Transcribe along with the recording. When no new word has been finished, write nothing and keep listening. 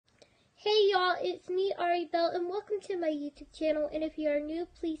Hey y'all, it's me, Ari Bell, and welcome to my YouTube channel. And if you are new,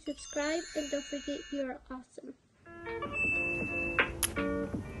 please subscribe, and don't forget you are awesome.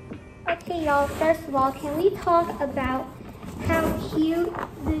 Okay y'all, first of all, can we talk about how cute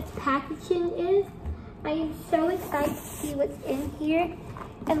this packaging is? I am so excited to see what's in here.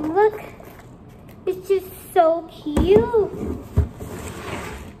 And look, it's just so cute.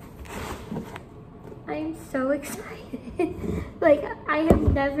 I am so excited. Like, I have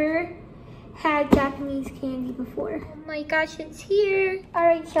never had Japanese candy before. Oh my gosh, it's here. All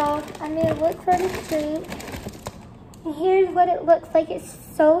right, y'all, I'm gonna look for the screen. And here's what it looks like. It's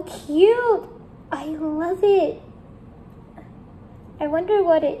so cute. I love it. I wonder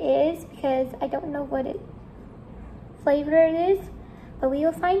what it is because I don't know what flavor it is, but we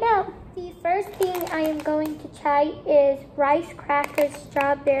will find out. The first thing I am going to try is Rice Crackers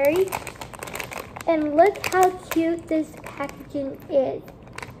Strawberry. And look how cute this packaging is.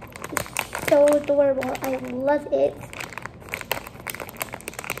 It's so adorable. I love it.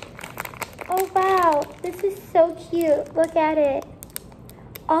 Oh wow, this is so cute. Look at it.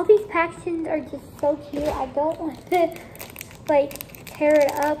 All these packagings are just so cute. I don't want to like tear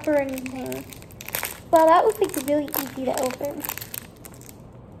it up or anything. Wow, that was like really easy to open.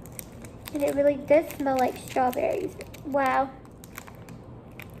 And it really does smell like strawberries. Wow.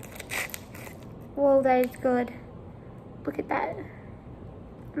 Whoa, that is good. Look at that.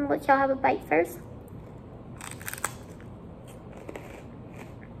 I'm gonna let y'all have a bite first.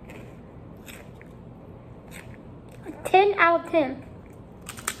 A 10 out of 10.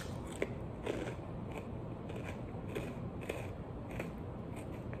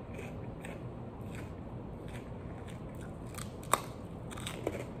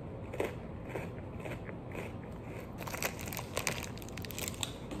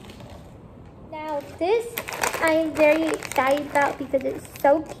 Now this I am very excited about because it's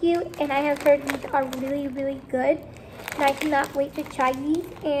so cute and I have heard these are really, really good. And I cannot wait to try these.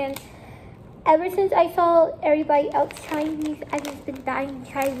 And ever since I saw everybody else trying these, I've just been dying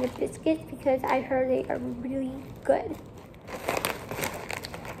to try the biscuits because I heard they are really good.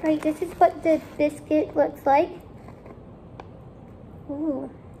 Alright, this is what the biscuit looks like.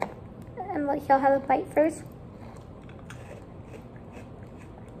 Ooh. I'm gonna let y'all have a bite first.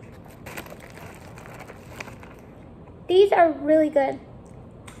 These are really good.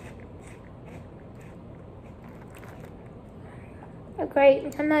 Oh, great.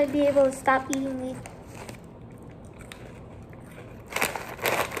 I'm not gonna be able to stop eating these.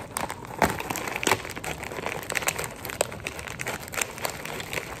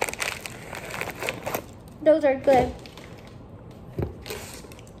 Those are good.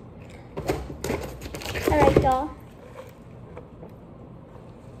 All right, y'all.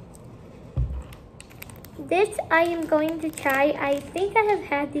 This I am going to try. I think I have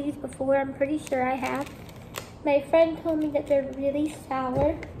had these before. I'm pretty sure I have. My friend told me that they're really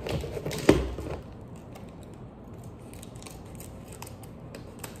sour.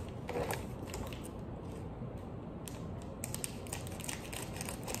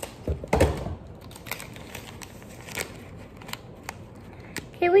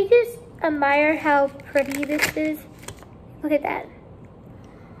 Can we just admire how pretty this is? Look at that.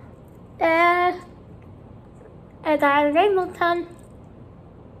 I got a rainbow ton.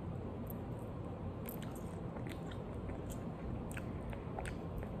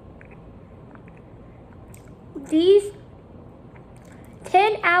 These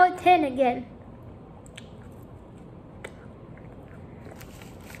 10 out of 10 again.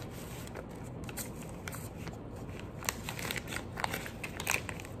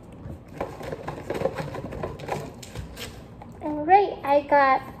 All right, I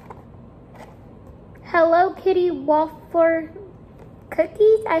got Hello Kitty waffle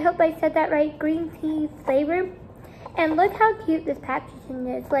cookies. I hope I said that right. Green tea flavor. And look how cute this packaging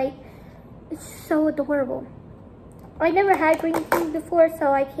is. Like, it's so adorable. I never had green tea before,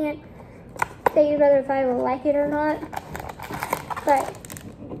 so I can't say whether if I will like it or not. But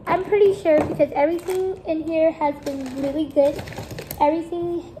I'm pretty sure because everything in here has been really good.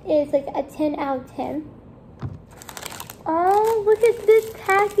 Everything is like a 10 out of 10. Oh, look at this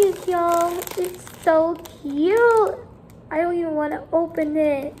package, y'all. It's so cute. I don't even want to open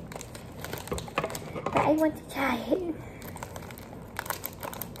it. But I want to try it.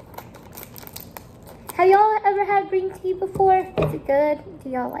 Have y'all ever had green tea before? Is it good? Do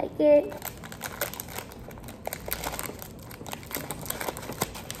y'all like it?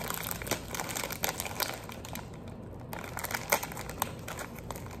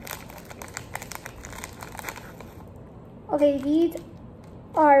 Okay, these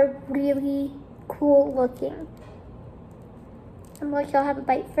are really cool looking. I'm gonna let y'all have a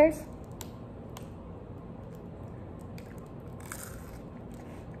bite first.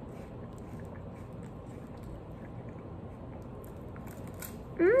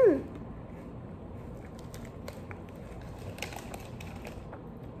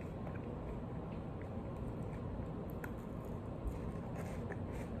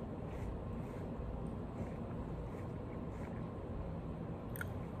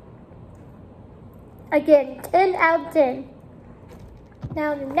 Again, 10 out of 10.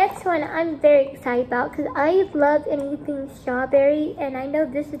 Now the next one I'm very excited about because I love anything strawberry, and I know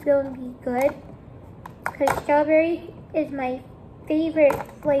this is going to be good because strawberry is my favorite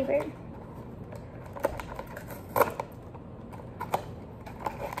flavor.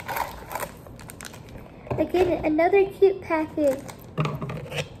 Again, another cute package.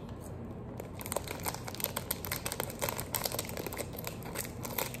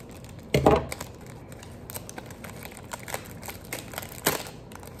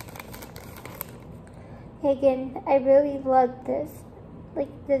 Again, I really love this. Like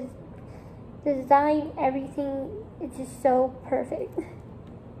the design, everything is just so perfect.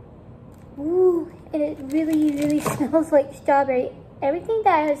 Ooh, and it really, really smells like strawberry. Everything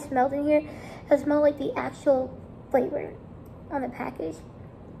that I have smelled in here has smelled like the actual flavor on the package.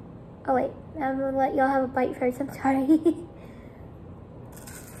 Oh wait, I'm gonna let y'all have a bite first, I'm sorry.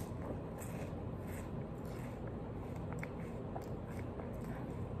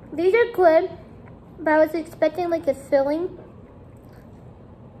 These are good, but I was expecting like a filling.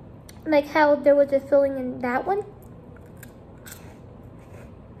 Like how there was a filling in that one.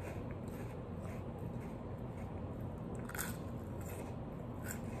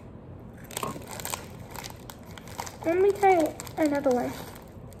 Let me try another one.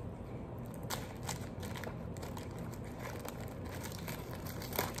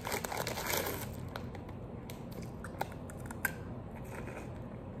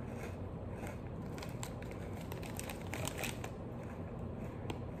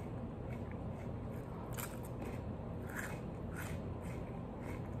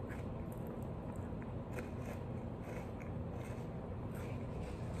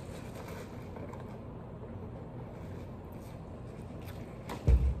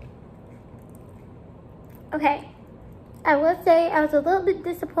 Okay, I will say I was a little bit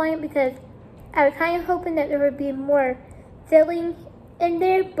disappointed because I was kind of hoping that there would be more filling in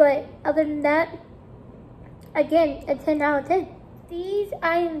there, but other than that, again, a 10 out of 10. These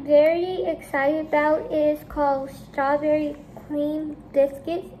I am very excited about. It is called Strawberry Cream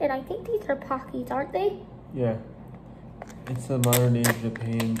Biscuits, and I think these are Pockies, aren't they? Yeah. It's a modern day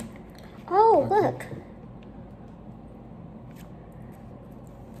Japan. Oh, look.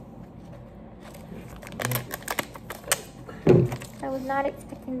 I was not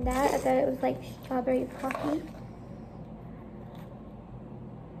expecting that. I thought it was like strawberry pocky.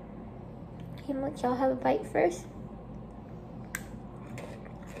 Okay, let y'all have a bite first.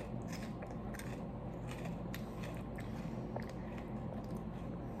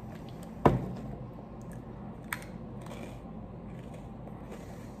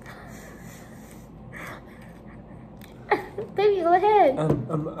 Baby, go ahead.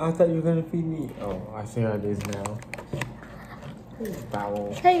 I thought you were gonna feed me. Oh, I see how it is now.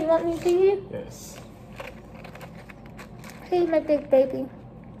 Foul. Hey, you want me to feed you? Yes. He's my big baby.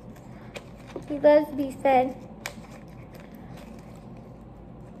 He loves to be fed.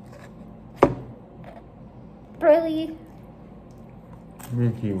 Really?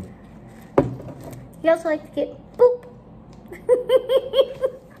 Thank you. He also likes to get boop.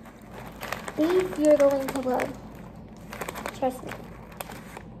 These you're going to love. Trust me.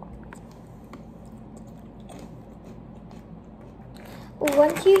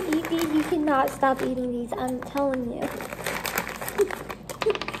 Once you eat these, you cannot stop eating these. I'm telling you.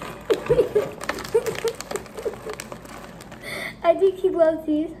 I think he loves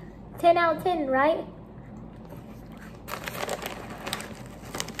these. 10 out of 10, right?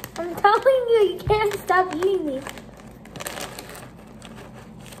 I'm telling you, you can't stop eating these.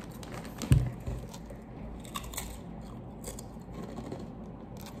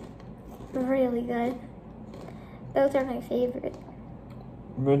 Really good. Those are my favorite.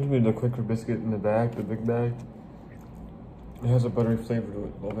 Reminds me of the Quaker biscuit in the bag, the big bag. It has a buttery flavor to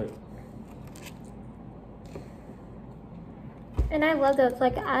it. Love it. And I love those.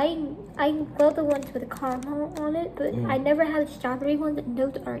 Like I love the ones with the caramel on it, but I never had the strawberry ones, and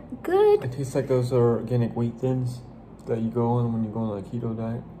those are good. It tastes like those are organic wheat thins that you go on when you go on a keto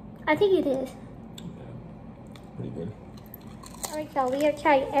diet. I think it is. Yeah. Pretty good. Alright, y'all, we have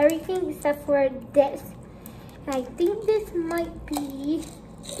tried everything except for this. And I think this might be...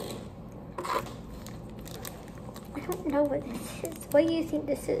 I don't know what this is. What do you think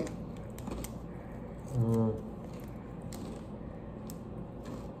this is?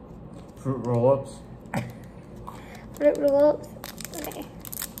 Fruit roll-ups. Fruit roll-ups? Okay.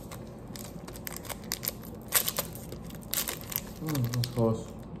 That's close.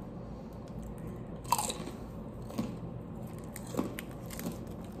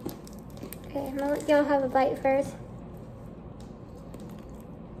 Okay, I'm gonna let y'all have a bite first.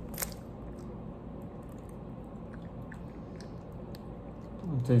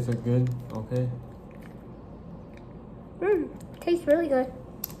 Tastes it good? Okay. Tastes really good.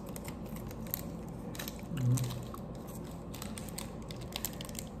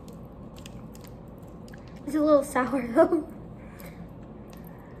 It's a little sour though.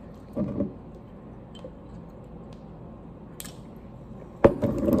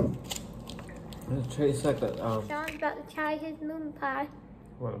 It tastes like that. Sean's about to try his moon pie.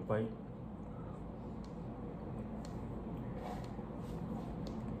 Want a bite?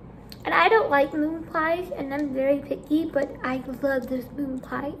 And I don't like moon pies, and I'm very picky, but I love this moon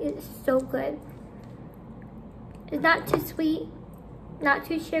pie. It's so good. It's not too sweet, not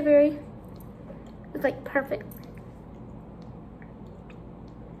too sugary. It's like perfect.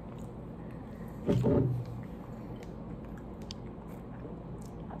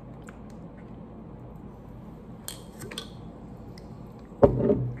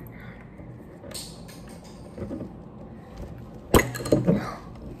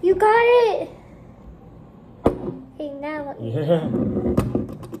 You got it! Hey, now let me. Yeah.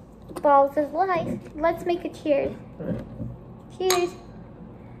 Balls of life. Let's make a cheers. Cheers.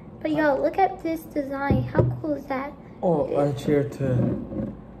 But yo, look at this design. How cool is that? Oh, I cheer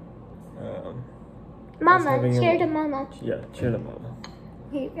to. Mama, cheer to mama. Yeah, cheer to mama.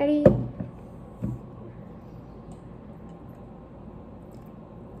 Okay, ready?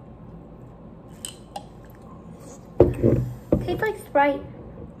 Tastes like Sprite.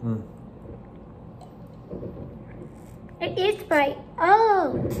 It is Sprite.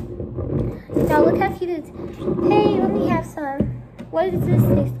 Oh! Now look how cute it is. Hey, let me have some. What does this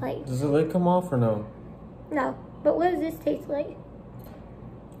taste like? Does the lid come off or no? No. But what does this taste like?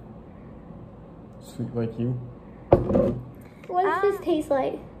 Sweet like you. What does this taste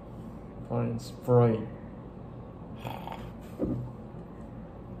like? Fine, Sprite.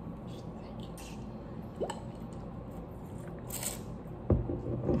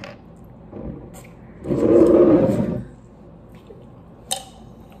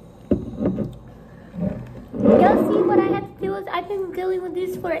 Y'all see what I had to do is I've been dealing with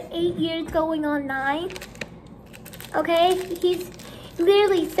this for 8 years going on 9. Okay? He's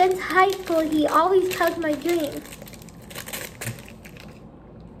literally since high school he always tugs my dreams.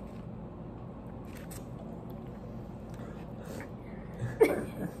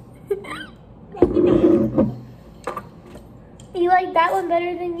 You like that one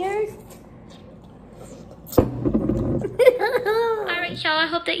better than yours? Alright y'all, I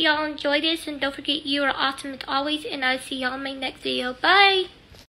hope that y'all enjoyed this, and don't forget you are awesome as always, and I'll see y'all in my next video. Bye!